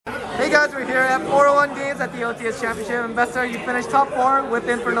Hey guys, we're here at 401 Games at the OTS Championship. And Bestoor, you finished top 4 with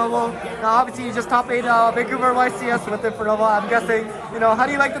Infernoble. Now obviously you just top 8 Vancouver YCS with Infernoble. I'm guessing, how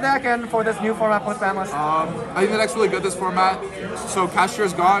do you like the deck and for this new format post banlist? I think the deck's really good this format. So Cashier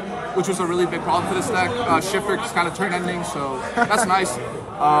is gone, which was a really big problem for this deck. Shifter is kind of turn ending, so that's nice.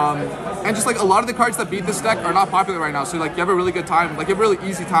 And just like a lot of the cards that beat this deck are not popular right now. So like you have a really good time, like you have a really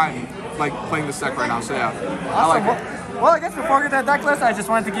easy time like playing this deck right now. So yeah, awesome. I like it. Well, I guess before we get to the deck list, I just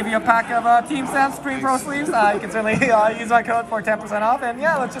wanted to give you a pack of Team Sam Supreme Pro sleeves. You can certainly use my code for 10% off. And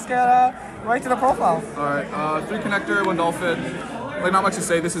yeah, let's just get right to the profile. All right, 3 Connector, 1 Dolphin. Like not much to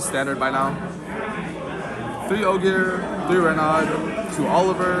say, this is standard by now. 3 Ogier, 3 Renaud, 2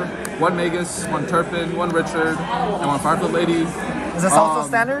 Oliver, 1 Magus, 1 Turpin, 1 Richard, and 1 Firefly Lady. Is this also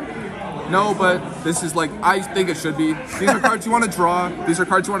standard? No, but this is like, I think it should be. These are cards you want to draw. These are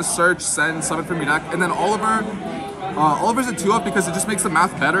cards you want to search, send, summon from your deck. And then Oliver, Oliver's a 2-up because it just makes the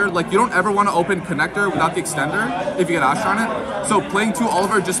math better. Like, you don't ever want to open Connector without the extender if you get Ash on it. So playing 2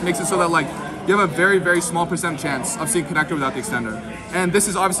 Oliver just makes it so that, like, you have a very, very small % chance of seeing Connector without the extender. And this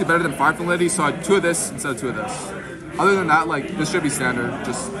is obviously better than Firefly Lady, so I 2 of this instead of 2 of this. Other than that, like, this should be standard.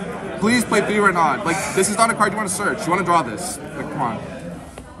 Just, please play 3 Renaud. Like, this is not a card you want to search. You want to draw this. Like, come on.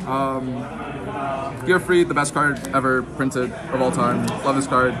 Gear Free, the best card ever printed of all time. Love this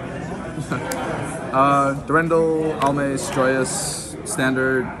card. Durendal, Almace, Joyous,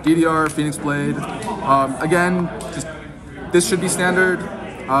 Standard, DDR, Phoenix Blade. Again, just this should be standard.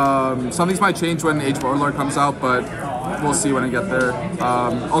 Some things might change when Age of Warlord comes out, but we'll see when I get there.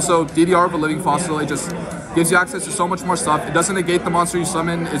 Also, DDR of a Living Fossil, it just gives you access to so much more stuff. It doesn't negate the monster you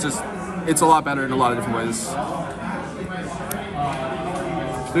summon. It's a lot better in a lot of different ways.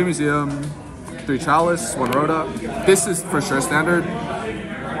 3 Museum, 3 Chalice, 1 Rhoda. This is for sure standard.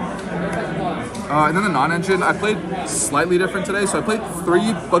 And then the non-engine, I played slightly different today. So I played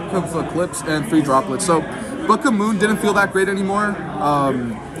 3 Book of Eclipse and 3 Droplets. So Book of Moon didn't feel that great anymore.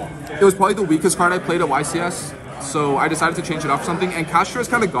 It was probably the weakest card I played at YCS. So I decided to change it up for something. And Cashier is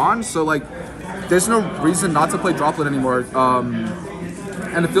kind of gone. So like, there's no reason not to play Droplet anymore.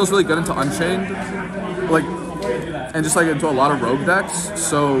 And it feels really good into Unchained. Like, and just like into a lot of rogue decks.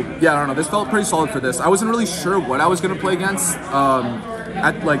 So yeah, I don't know. This felt pretty solid for this. I wasn't really sure what I was going to play against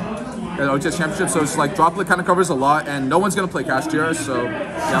at like OTS Championship, so it's like Droplet kind of covers a lot, and no one's gonna play Cashier, so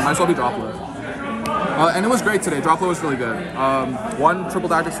yeah, might as well be Droplet. And it was great today. Droplet was really good. 1 Triple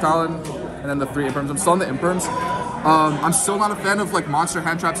Tactics Talon, and then the 3 Imperms. I'm still on the Imperms. I'm still not a fan of like monster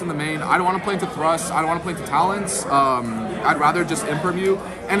hand traps in the main. I don't want to play into Thrust. I don't want to play into Talons. I'd rather just Imperm you,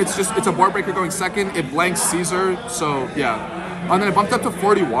 and it's a board breaker going second. It blanks Caesar, so yeah. And then it bumped up to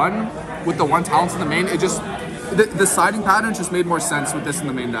 41 with the 1 Talons in the main. It just the siding pattern just made more sense with this in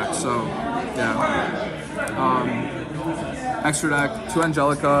the main deck, so yeah. Extra deck, 2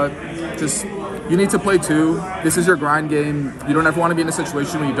 Angelica, just, you need to play 2. This is your grind game. You don't ever want to be in a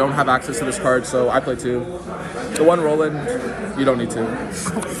situation where you don't have access to this card, so I play 2. The 1 Roland, you don't need to.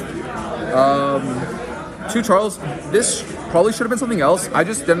 2 Charles, this probably should have been something else. I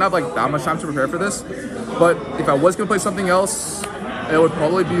just didn't have like that much time to prepare for this, but if I was going to play something else, it would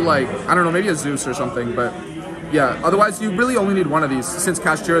probably be like, I don't know, maybe a Zeus or something, but yeah, otherwise you really only need 1 of these since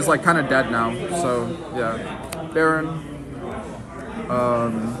Cashier is like kind of dead now. So yeah, Baron,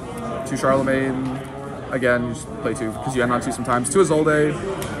 2 Charlemagne. Again, you just play 2 because you end on 2 sometimes. 2 Isolde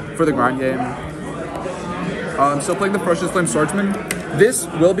for the grind game. Still playing the Ferocious Flame Swordsman. This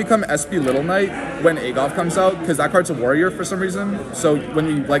will become SP Little Knight when Agov comes out because that card's a warrior for some reason. So when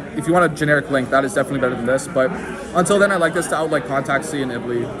you like, if you want a generic link, that is definitely better than this. But until then, I like this to out like Contact C and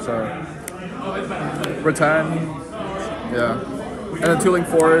Ibli. So. Rattan, yeah, and then 2 Link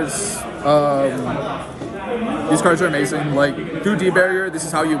 4s. These cards are amazing. Like, do D-Barrier, this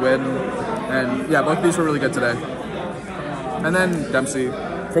is how you win. And yeah, both of these were really good today. And then Dempsey,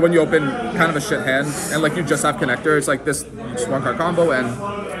 for when you open kind of a shit hand, and like you just have Connector, it's like this just 1-card combo, and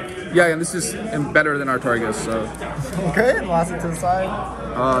yeah, and this is better than Artorigas, so. Okay, last it to the side.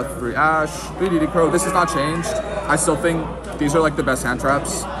 3 Ash, 3 DD Crow, this is not changed. I still think these are like the best hand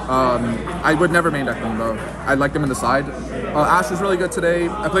traps. I would never main deck them though. I like them in the side. Ash was really good today.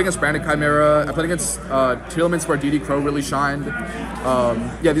 I played against Branded Chimera. I played against Telements where DD Crow really shined.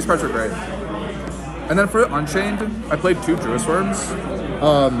 Yeah, these cards were great. And then for Unchained, I played 2 Druid Worms.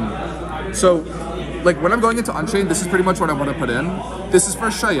 So like when I'm going into Unchained, this is pretty much what I want to put in. This is for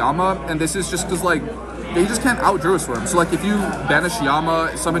Shayama, and this is just because like they just can't out Druid Worm. So like if you banish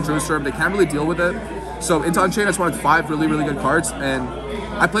Yama, summon Druid Worm, they can't really deal with it. So into Unchained, I just wanted 5 really, really good cards, and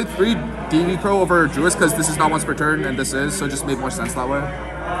I played 3 DD Crow over Druids because this is not once per turn, and this is, so it just made more sense that way.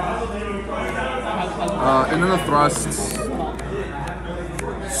 And then the Thrusts.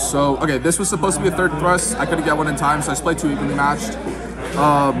 So, okay, this was supposed to be a third thrust. I couldn't get one in time, so I just played 2 evenly matched.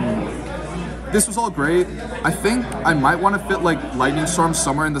 This was all great. I think I might want to fit like Lightning Storm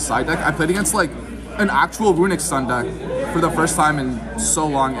somewhere in the side deck. I played against like an actual Runic Sun deck for the first time in so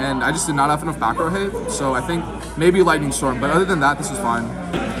long, and I just did not have enough back row hit. So I think maybe Lightning Storm, but other than that, this was fine.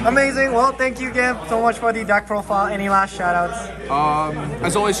 Amazing. Well, thank you again so much for the deck profile. Any last shoutouts?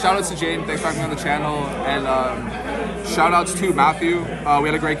 As always, shoutouts to Jane. Thanks for having me on the channel, and shoutouts to Matthew. We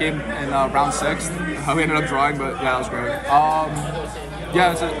had a great game in round 6. We ended up drawing, but yeah, that was great.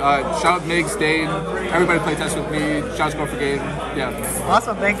 Yeah, shout out Migs, Dane, everybody play test with me. Shout out to Go for Game. Yeah.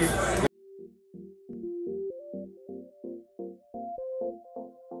 Awesome. Thank you.